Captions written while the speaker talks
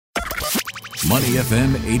Money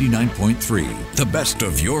FM 89.3, the best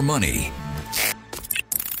of your money.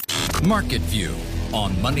 Market View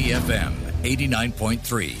on Money FM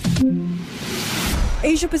 89.3.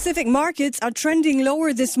 Asia-Pacific markets are trending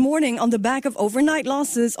lower this morning on the back of overnight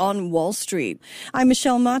losses on Wall Street. I'm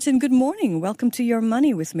Michelle Martin. Good morning. Welcome to Your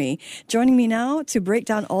Money with me. Joining me now to break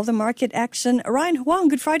down all the market action, Ryan Huang.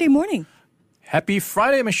 Good Friday morning. Happy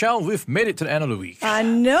Friday, Michelle. We've made it to the end of the week. I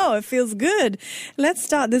know. It feels good. Let's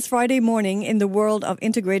start this Friday morning in the world of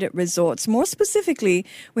integrated resorts, more specifically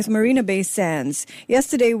with Marina Bay Sands.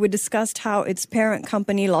 Yesterday, we discussed how its parent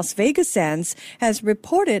company, Las Vegas Sands, has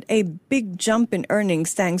reported a big jump in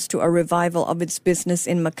earnings thanks to a revival of its business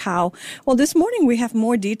in Macau. Well, this morning, we have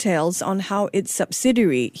more details on how its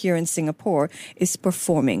subsidiary here in Singapore is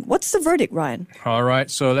performing. What's the verdict, Ryan? All right.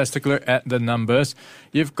 So let's take a look at the numbers.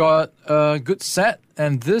 You've got a good set,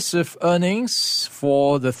 and this with earnings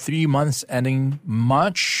for the 3 months ending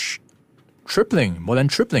March more than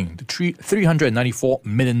tripling to $394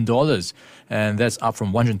 million. And that's up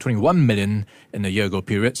from $121 million in the year-ago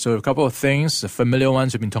period. So a couple of things, the familiar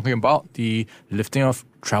ones we've been talking about, the lifting of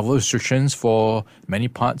travel restrictions for many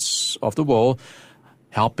parts of the world,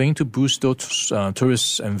 helping to boost those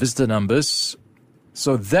tourist and visitor numbers.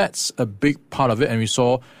 So that's a big part of it, and we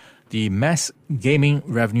saw the mass gaming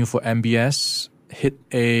revenue for MBS hit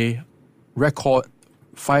a record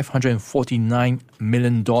 $549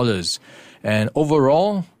 million. And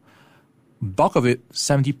overall, bulk of it,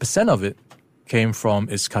 70% of it, came from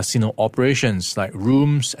its casino operations like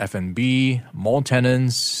rooms, F&B, mall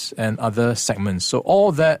tenants, and other segments. So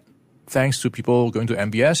all that thanks to people going to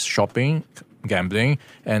MBS, shopping, gambling,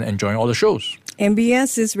 and enjoying all the shows.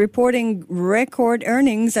 MBS is reporting record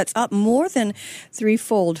earnings that's up more than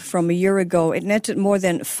threefold from a year ago. It netted more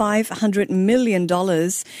than $500 million.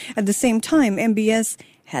 At the same time, MBS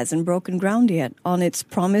hasn't broken ground yet on its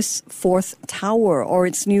promised fourth tower or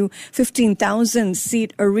its new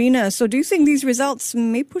 15,000-seat arena. So do you think these results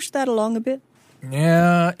may push that along a bit?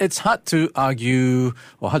 Yeah, it's hard to argue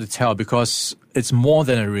or hard to tell because it's more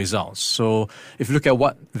than a result. So if you look at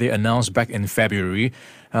what they announced back in February,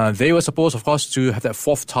 they were supposed, of course, to have that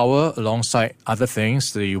fourth tower alongside other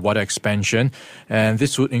things, the water expansion. And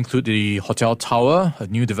this would include the hotel tower, a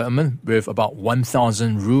new development with about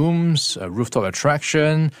 1,000 rooms, a rooftop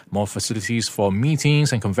attraction, more facilities for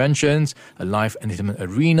meetings and conventions, a live entertainment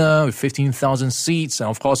arena with 15,000 seats. And,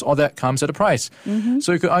 of course, all that comes at a price. Mm-hmm.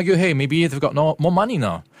 So you could argue, hey, maybe they've got more money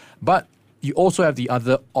now. But you also have the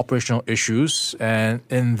other operational issues. And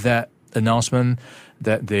in that announcement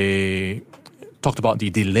that they talked about the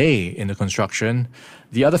delay in the construction.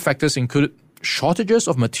 The other factors include shortages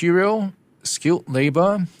of material, skilled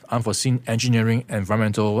labor, unforeseen engineering,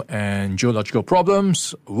 environmental and geological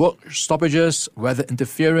problems, work stoppages, weather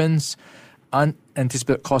interference,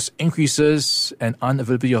 unanticipated cost increases, and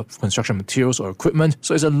unavailability of construction materials or equipment.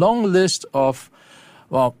 So it's a long list of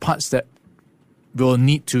parts that will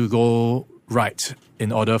need to go right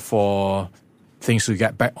in order for things to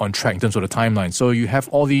get back on track in terms of the timeline. So you have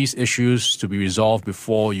all these issues to be resolved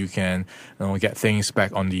before you can get things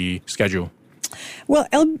back on the schedule. Well,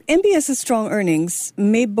 MBS's strong earnings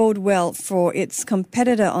may bode well for its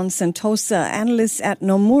competitor on Sentosa. Analysts at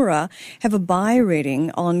Nomura have a buy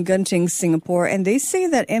rating on Genting Singapore, and they say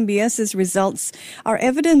that MBS's results are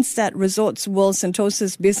evidence that Resorts World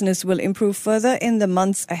Sentosa's business will improve further in the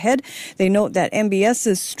months ahead. They note that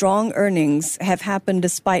MBS's strong earnings have happened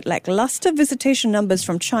despite lackluster visitation numbers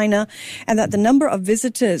from China, and that the number of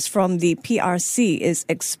visitors from the PRC is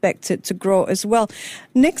expected to grow as well.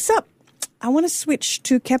 Next up, I want to switch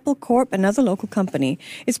to Keppel Corp, another local company.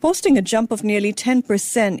 It's posting a jump of nearly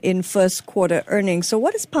 10% in first quarter earnings. So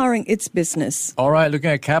what is powering its business? All right, looking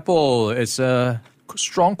at Keppel, it's a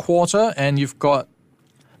strong quarter, and you've got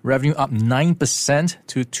revenue up 9%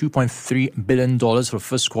 to $2.3 billion for the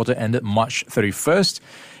first quarter ended March 31st.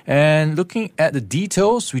 And looking at the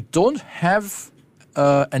details, we don't have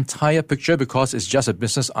entire picture because it's just a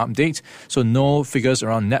business update. So no figures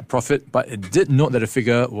around net profit, but it did note that the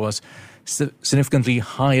figure was significantly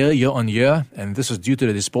higher year on year, and this was due to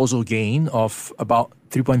the disposal gain of about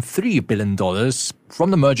 $3.3 billion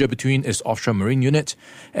from the merger between its offshore marine unit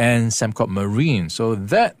and Sembcorp Marine. So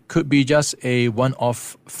that could be just a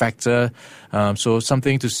one-off factor, so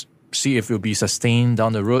something to see if it will be sustained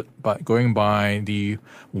down the road. But going by the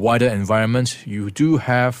wider environment, you do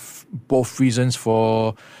have both reasons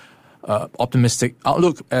for optimistic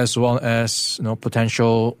outlook as well as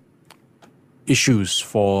potential issues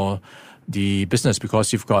for the business,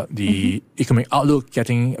 because you've got the economic outlook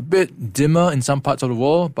getting a bit dimmer in some parts of the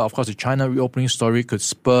world, but of course the China reopening story could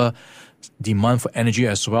spur demand for energy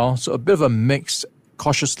as well. So a bit of a mixed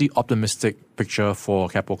cautiously optimistic picture for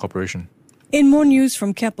Keppel Corporation. In more news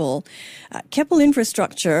from Keppel, Keppel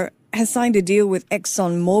Infrastructure has signed a deal with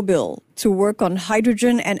ExxonMobil to work on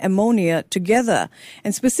hydrogen and ammonia together,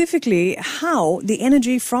 and specifically how the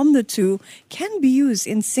energy from the two can be used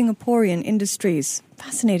in Singaporean industries.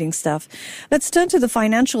 Fascinating stuff. Let's turn to the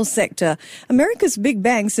financial sector. America's big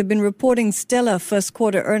banks have been reporting stellar first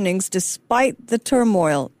quarter earnings despite the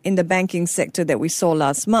turmoil in the banking sector that we saw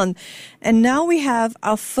last month. And now we have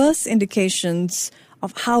our first indications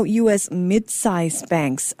of how U.S. mid-sized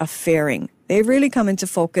banks are faring. They've really come into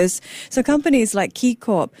focus. So companies like Keppel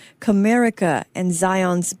Corp, Comerica, and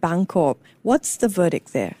Zion's Bancorp, what's the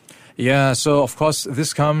verdict there? Yeah, so of course,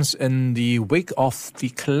 this comes in the wake of the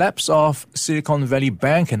collapse of Silicon Valley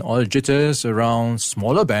Bank and all the jitters around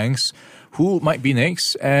smaller banks who might be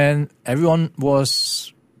next. And everyone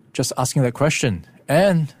was just asking that question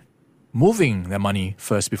and moving their money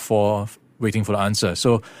first before waiting for the answer.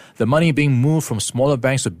 So the money being moved from smaller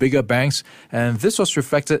banks to bigger banks, and this was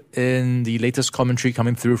reflected in the latest commentary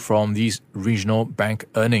coming through from these regional bank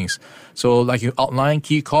earnings. So like you outlined,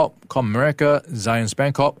 Keppel Corp, Comerica, Zion's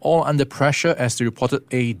Bancorp, all under pressure as they reported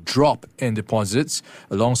a drop in deposits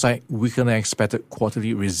alongside weaker than expected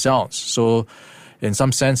quarterly results. So in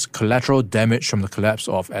some sense, collateral damage from the collapse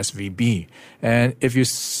of SVB. And if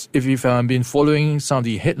you've been following some of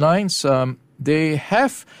the headlines, they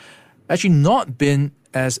have actually not been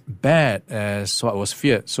as bad as what was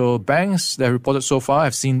feared. So banks that reported so far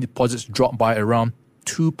have seen deposits drop by around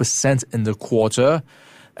 2% in the quarter.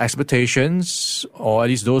 Expectations, or at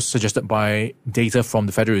least those suggested by data from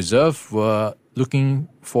the Federal Reserve, were looking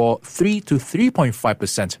for 3 to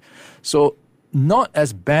 3.5%. So not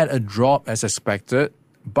as bad a drop as expected,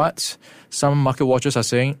 but some market watchers are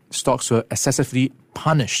saying stocks were excessively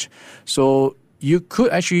punished. So you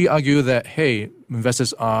could actually argue that, hey,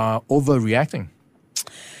 investors are overreacting.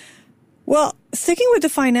 Well, sticking with the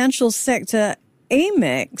financial sector,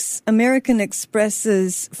 Amex, American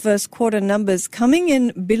Express's first quarter numbers coming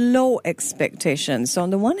in below expectations. So on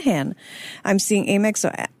the one hand, I'm seeing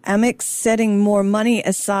Amex setting more money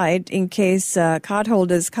aside in case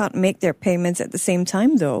cardholders can't make their payments at the same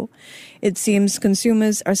time, though. It seems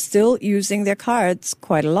consumers are still using their cards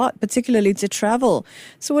quite a lot, particularly to travel.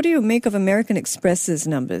 So what do you make of American Express's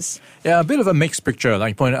numbers? Yeah, a bit of a mixed picture.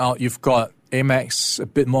 Like you pointed out, you've got Amex a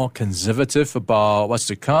bit more conservative about what's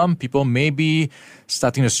to come. People may be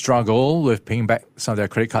starting to struggle with paying back some of their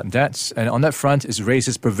credit card debts. And on that front, it's raised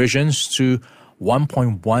its provisions to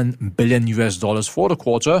 $1.1 billion US for the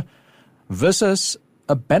quarter versus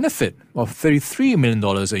a benefit of $33 million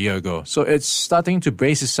a year ago. So it's starting to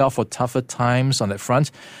brace itself for tougher times on that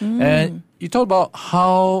front. And you talk about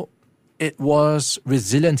how it was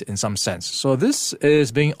resilient in some sense. So this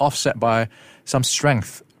is being offset by some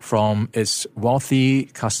strength from its wealthy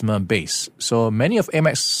customer base. So many of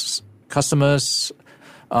Amex customers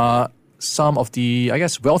are some of the,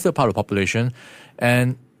 wealthier part of the population,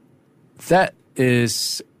 and that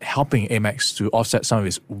is helping Amex to offset some of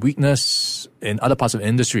its weakness in other parts of the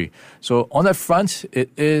industry. So on that front, it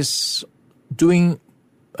is doing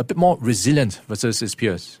a bit more resilient versus its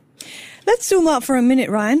peers. Let's zoom out for a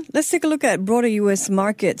minute, Ryan. Let's take a look at broader U.S.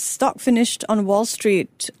 markets. Stock finished on Wall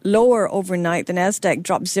Street lower overnight. The Nasdaq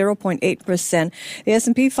dropped 0.8%. The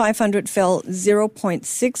S&P 500 fell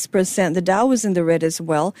 0.6%. The Dow was in the red as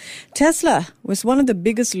well. Tesla was one of the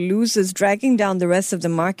biggest losers, dragging down the rest of the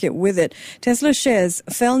market with it. Tesla shares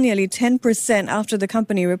fell nearly 10% after the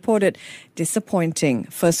company reported disappointing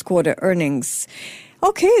first quarter earnings.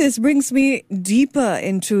 Okay, this brings me deeper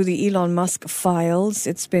into the Elon Musk files.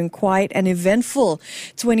 It's been quite an eventful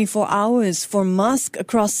 24 hours for Musk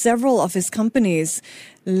across several of his companies.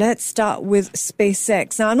 Let's start with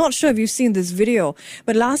SpaceX. Now, I'm not sure if you've seen this video,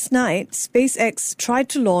 but last night, SpaceX tried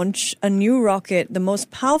to launch a new rocket, the most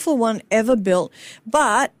powerful one ever built,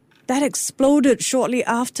 but that exploded shortly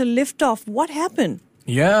after liftoff. What happened?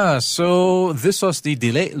 Yeah, so this was the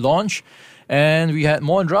delayed launch, and we had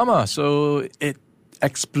more drama. So it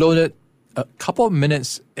exploded a couple of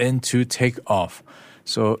minutes into takeoff.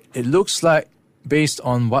 So it looks like, based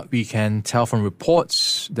on what we can tell from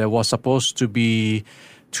reports, there was supposed to be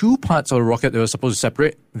two parts of the rocket that were supposed to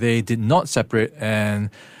separate. They did not separate, and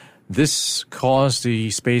this caused the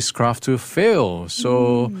spacecraft to fail.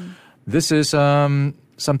 So this is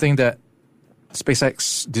something that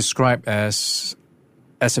SpaceX described as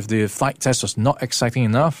if the flight test was not exciting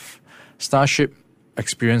enough. Starship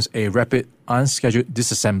experienced a rapid, unscheduled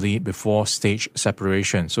disassembly before stage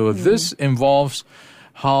separation. So this involves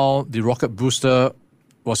how the rocket booster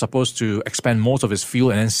was supposed to expand most of its fuel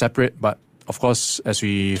and then separate, but of course, as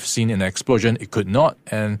we've seen in the explosion, it could not.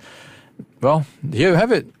 And well, here you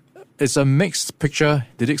have it. It's a mixed picture.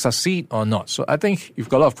 Did it succeed or not? So I think you've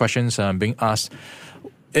got a lot of questions being asked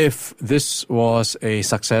if this was a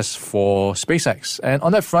success for SpaceX. And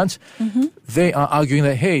on that front, they are arguing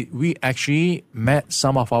that, hey, we actually met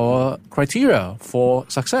some of our criteria for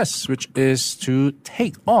success, which is to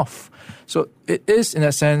take off. So it is, in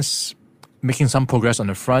a sense, making some progress on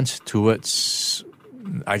the front towards,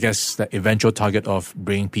 I guess, the eventual target of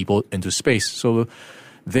bringing people into space. So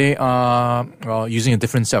they are using a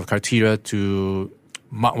different set of criteria to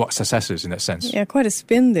mark what success is in that sense. Yeah, quite a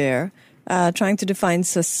spin there. Trying to define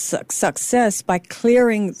success by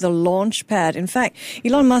clearing the launch pad. In fact,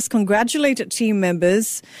 Elon Musk congratulated team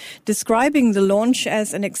members, describing the launch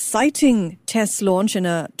as an exciting test launch. In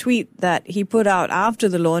a tweet that he put out after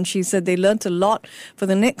the launch, he said they learned a lot for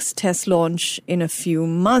the next test launch in a few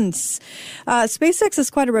months. SpaceX has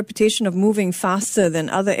quite a reputation of moving faster than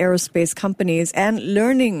other aerospace companies and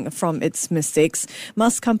learning from its mistakes.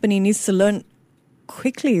 Musk's company needs to learn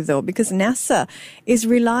quickly, though, because NASA is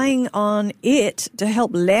relying on it to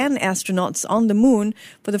help land astronauts on the moon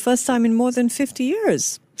for the first time in more than 50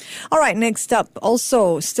 years. All right, next up,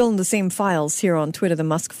 also still in the same files here on Twitter, the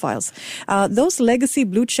Musk files. Those legacy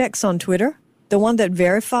blue checks on Twitter, the one that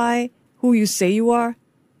verify who you say you are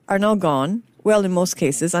now gone. Well, in most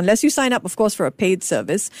cases, unless you sign up, of course, for a paid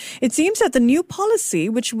service. It seems that the new policy,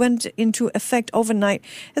 which went into effect overnight,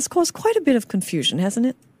 has caused quite a bit of confusion, hasn't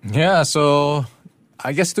it? Yeah, so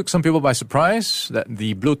I guess it took some people by surprise that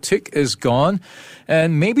the blue tick is gone.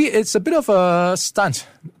 And maybe it's a bit of a stunt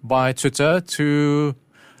by Twitter to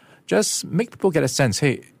just make people get a sense,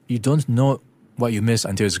 hey, you don't know what you miss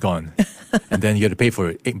until it's gone. And then you have to pay for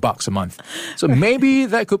it, $8 a month. So maybe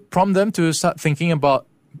that could prompt them to start thinking about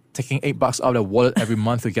taking $8 out of their wallet every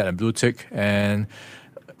month to get a blue tick. And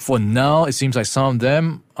for now, it seems like some of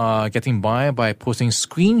them are getting by posting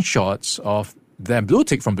screenshots of their blue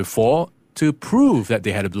tick from before to prove that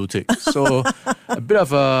they had a blue tick. So a bit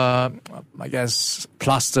of a, I guess,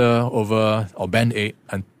 plaster over or Band-Aid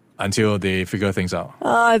until they figure things out.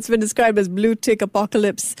 It's been described as blue tick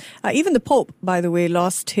apocalypse. Even the Pope, by the way,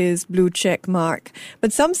 lost his blue check mark.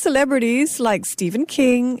 But some celebrities like Stephen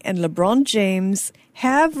King and LeBron James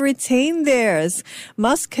have retained theirs.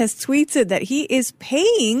 Musk has tweeted that he is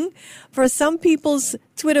paying for some people's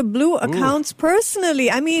Twitter Blue accounts personally.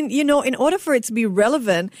 I mean, you know, in order for it to be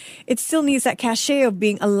relevant, it still needs that cachet of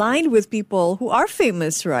being aligned with people who are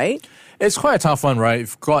famous, right? It's quite a tough one, right?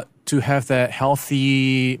 You've got to have that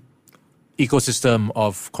healthy ecosystem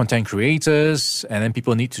of content creators, and then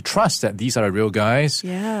people need to trust that these are the real guys.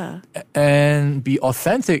 Yeah. And be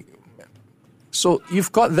authentic. So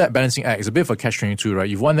you've got that balancing act. It's a bit of a catch-22, right?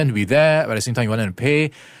 You want them to be there, but at the same time you want them to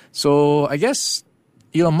pay. So I guess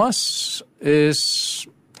Elon Musk is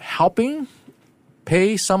helping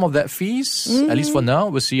pay some of that fees, at least for now.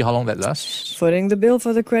 We'll see how long that lasts. Footing the bill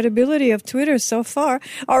for the credibility of Twitter so far.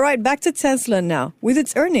 All right, back to Tesla now. With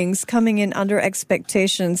its earnings coming in under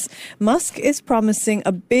expectations, Musk is promising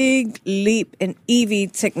a big leap in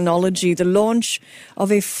EV technology, the launch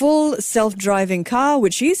of a full self-driving car,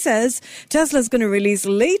 which he says Tesla's going to release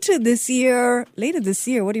later this year. Later this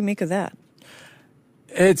year, what do you make of that?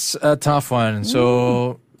 It's a tough one.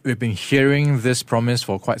 So we've been hearing this promise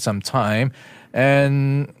for quite some time.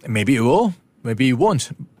 And maybe it will, maybe it won't.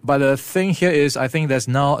 But the thing here is, I think there's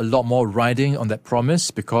now a lot more riding on that promise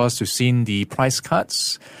because we've seen the price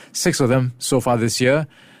cuts, 6 of them so far this year.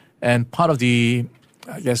 And part of the,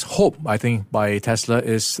 I guess, hope, I think, by Tesla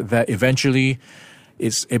is that eventually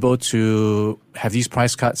it's able to have these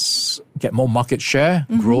price cuts, get more market share,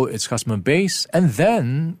 grow its customer base, and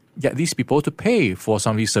then get these people to pay for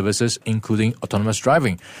some of these services, including autonomous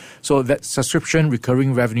driving. So that subscription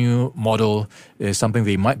recurring revenue model is something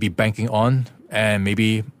they might be banking on and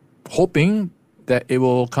maybe hoping that it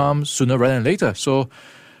will come sooner rather than later. So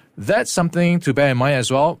that's something to bear in mind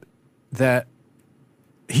as well, that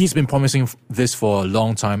he's been promising this for a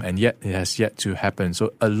long time and yet it has yet to happen.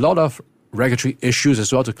 So a lot of regulatory issues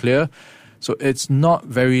as well to clear. So it's not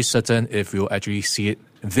very certain if we'll actually see it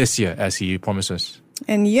this year as he promises.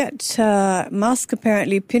 And yet, Musk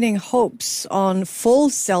apparently pinning hopes on full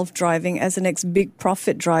self-driving as the next big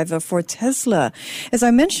profit driver for Tesla. As I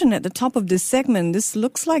mentioned at the top of this segment, this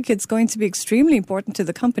looks like it's going to be extremely important to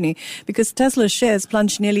the company because Tesla shares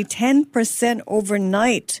plunged nearly 10%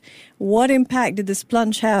 overnight. What impact did this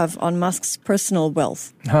plunge have on Musk's personal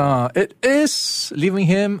wealth? It is leaving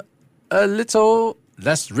him a little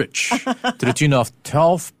less rich to the tune of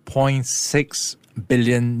 $12.6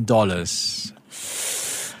 billion.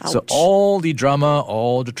 Ouch. So all the drama,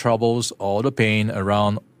 all the troubles, all the pain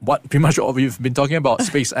around pretty much what we've been talking about.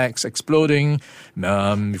 SpaceX exploding.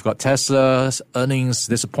 You've got Tesla's earnings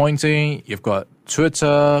disappointing. You've got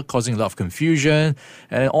Twitter causing a lot of confusion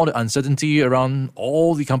and all the uncertainty around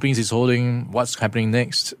all the companies he's holding. What's happening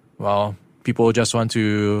next? Well, people just want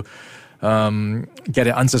to get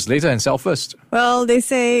their answers later and sell first. Well, they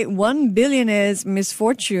say one billionaire's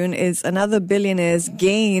misfortune is another billionaire's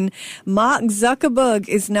gain. Mark Zuckerberg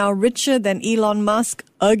is now richer than Elon Musk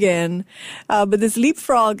again. But this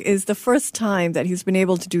leapfrog is the first time that he's been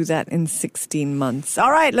able to do that in 16 months.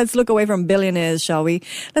 All right, let's look away from billionaires, shall we?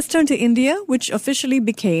 Let's turn to India, which officially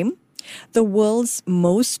became the world's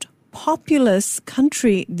most populous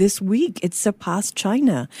country this week. It surpassed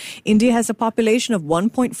China. India has a population of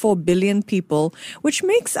 1.4 billion people, which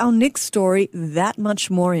makes our next story that much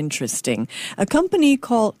more interesting. A company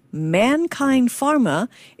called Mankind Pharma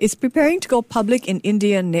is preparing to go public in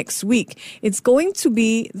India next week. It's going to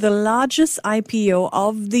be the largest IPO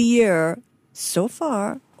of the year so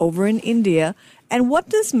far over in India. And what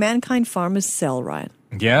does Mankind Pharma sell, Ryan?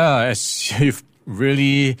 Yeah, as you've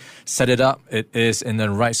really set it up, it is in the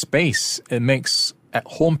right space. It makes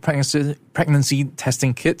at-home pregnancy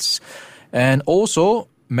testing kits and also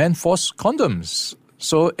men-force condoms.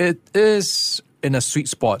 So it is in a sweet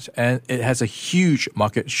spot and it has a huge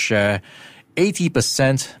market share,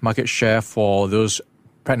 80% market share for those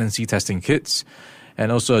pregnancy testing kits,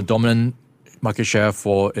 and also a dominant market share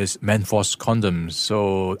for its men-force condoms.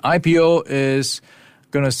 So IPO is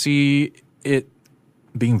going to see it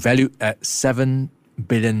being valued at $7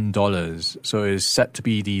 billion. So it's set to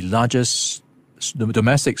be the largest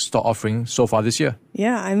domestic stock offering so far this year.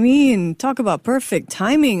 Yeah, I mean, talk about perfect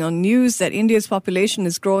timing on news that India's population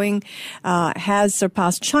is growing, has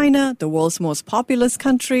surpassed China. The world's most populous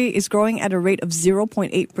country is growing at a rate of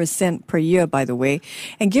 0.8% per year, by the way.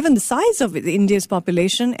 And given the size of India's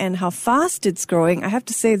population and how fast it's growing, I have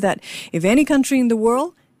to say that if any country in the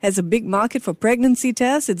world has a big market for pregnancy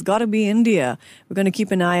tests, it's got to be India. We're going to keep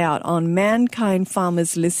an eye out on Mankind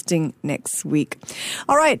Pharma's listing next week.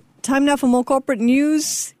 All right, time now for more corporate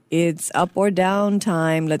news. It's up or down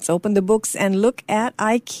time. Let's open the books and look at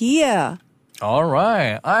IKEA. All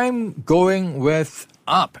right, I'm going with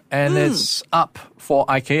up, and it's up for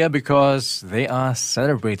IKEA because they are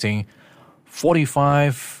celebrating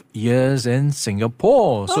 45 years in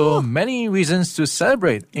Singapore. So many reasons to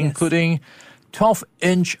celebrate, including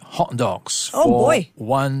 12-inch hot dogs for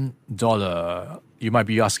 $1. You might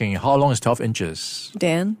be asking, how long is 12 inches?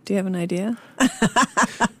 Dan, do you have an idea?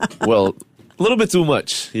 Well, a little bit too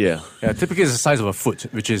much, yeah. Yeah, typically it's the size of a foot,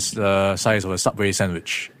 which is the size of a Subway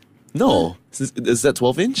sandwich. No, is that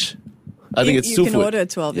 12-inch? I think it's 2 foot. You can order a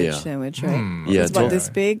 12-inch sandwich, right? Yeah, it's about this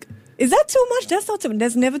big. Is that too much? That's not too much.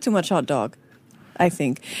 There's never too much hot dog, I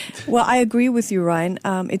think. Well, I agree with you, Ryan.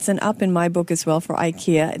 It's an up in my book as well for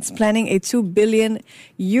IKEA. It's planning a €2 billion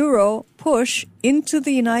push into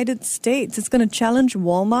the United States. It's going to challenge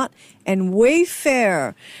Walmart and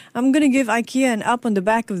Wayfair. I'm going to give IKEA an up on the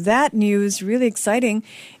back of that news. Really exciting.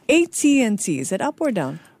 AT&T, is it up or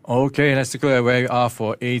down? Okay, let's take a look at where we are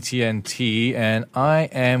for AT&T. And I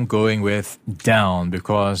am going with down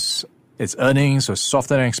because its earnings were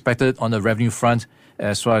softer than expected on the revenue front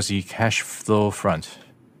as well as the cash flow front.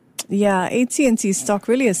 Yeah, AT&T stock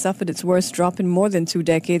really has suffered its worst drop in more than 2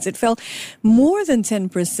 decades. It fell more than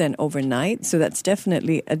 10% overnight, so that's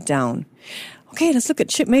definitely a down. Okay, let's look at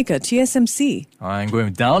chipmaker TSMC. I'm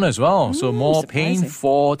going down as well. So more surprising. pain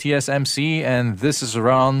for TSMC, and this is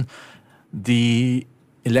around the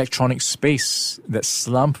electronic space, that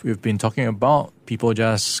slump we've been talking about. People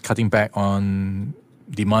just cutting back on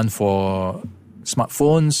demand for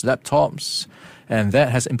smartphones, laptops, and that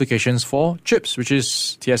has implications for chips, which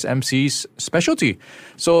is TSMC's specialty.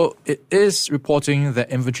 So it is reporting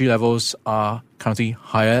that inventory levels are currently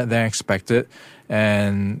higher than expected,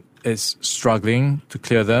 and it's struggling to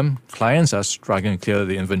clear them. Clients are struggling to clear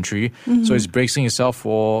the inventory. So it's bracing itself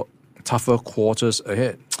for tougher quarters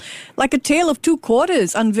ahead. Like a tale of 2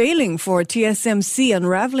 quarters unveiling for TSMC,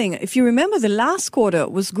 unraveling. If you remember, the last quarter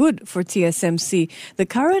was good for TSMC. The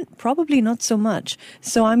current, probably not so much.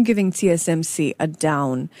 So I'm giving TSMC a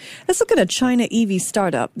down. Let's look at a China EV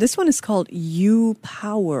startup. This one is called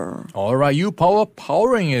U-Power. All right, U-Power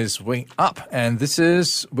powering is way up, and this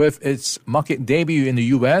is with its market debut in the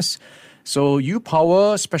US. So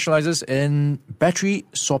U-Power specializes in battery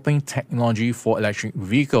swapping technology for electric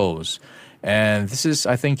vehicles. And this is,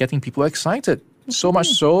 I think, getting people excited. So much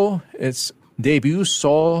so, its debut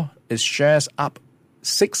saw its shares up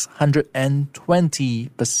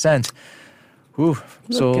 620%.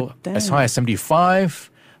 So as high as 75,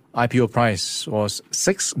 IPO price was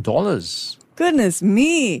 $6. Goodness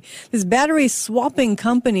me. This battery swapping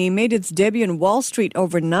company made its debut in Wall Street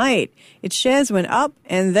overnight. Its shares went up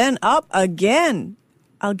and then up again.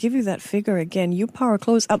 I'll give you that figure again. U-Power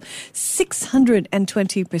closed up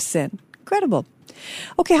 620%. Incredible.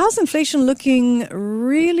 Okay, how's inflation looking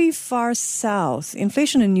really far south?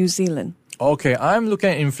 Inflation in New Zealand. Okay, I'm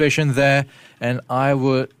looking at inflation there, and I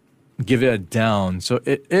would give it a down. So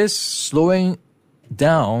it is slowing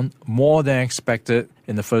down more than expected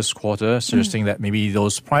in the first quarter, suggesting that maybe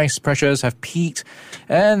those price pressures have peaked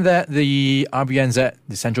and that the RBNZ,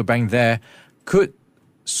 the central bank there, could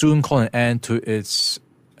soon call an end to its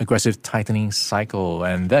aggressive tightening cycle.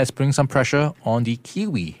 And that's putting some pressure on the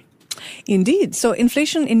Kiwi. Indeed. So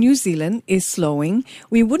inflation in New Zealand is slowing.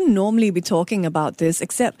 We wouldn't normally be talking about this,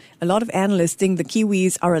 except a lot of analysts think the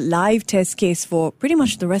Kiwis are a live test case for pretty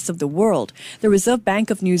much the rest of the world. The Reserve Bank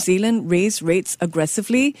of New Zealand raised rates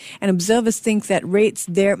aggressively, and observers think that rates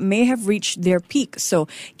there may have reached their peak. So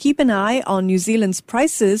keep an eye on New Zealand's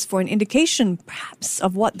prices for an indication, perhaps,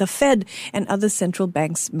 of what the Fed and other central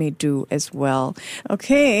banks may do as well.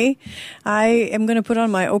 Okay, I am going to put on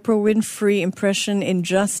my Oprah Winfrey impression in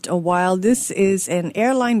just a while. This is an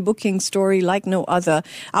airline booking story like no other.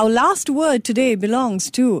 Our last word today belongs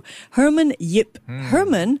to Herman Yip.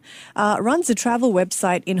 Herman runs a travel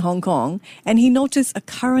website in Hong Kong, and he noticed a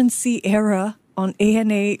currency error on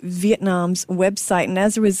ANA Vietnam's website, and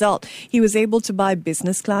as a result, he was able to buy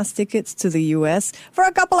business class tickets to the US for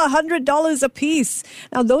a couple of $100 a piece.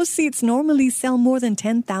 Now, those seats normally sell more than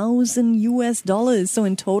 $10,000 so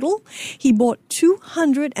in total, he bought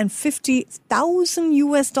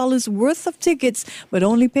 $250,000 worth of tickets, but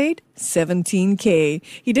only paid $17K.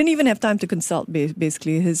 He didn't even have time to consult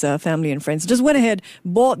basically his family and friends. Just went ahead,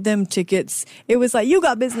 bought them tickets. It was like, you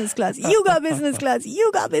got business class, you got business class,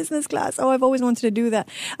 you got business class. Oh, I've always wanted to do that.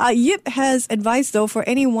 Yip has advice, though, for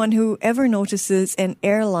anyone who ever notices an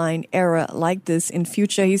airline error like this in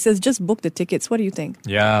future. He says, just book the tickets. What do you think?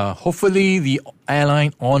 Yeah, hopefully the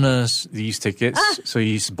airline honors these tickets. So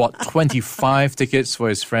he's bought 25 tickets for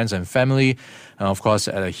his friends and family, of course,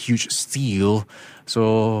 at a huge steal.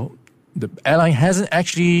 So the airline hasn't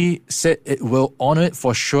actually said it will honor it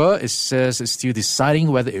for sure. It says it's still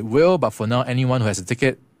deciding whether it will, but for now, anyone who has a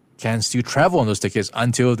ticket can still travel on those tickets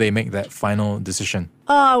until they make that final decision.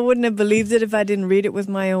 Oh, I wouldn't have believed it if I didn't read it with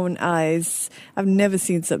my own eyes. I've never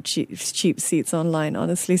seen some cheap seats online,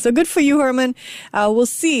 honestly. So good for you, Herman. We'll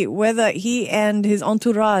see whether he and his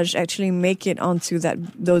entourage actually make it onto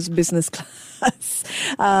those business class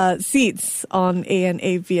seats on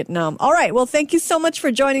ANA Vietnam. All right. Well, thank you so much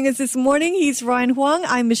for joining us this morning. He's Ryan Huang.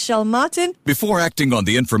 I'm Michelle Martin. Before acting on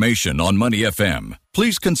the information on Money FM,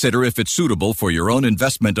 please consider if it's suitable for your own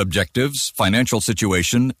investment objectives, financial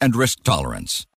situation, and risk tolerance.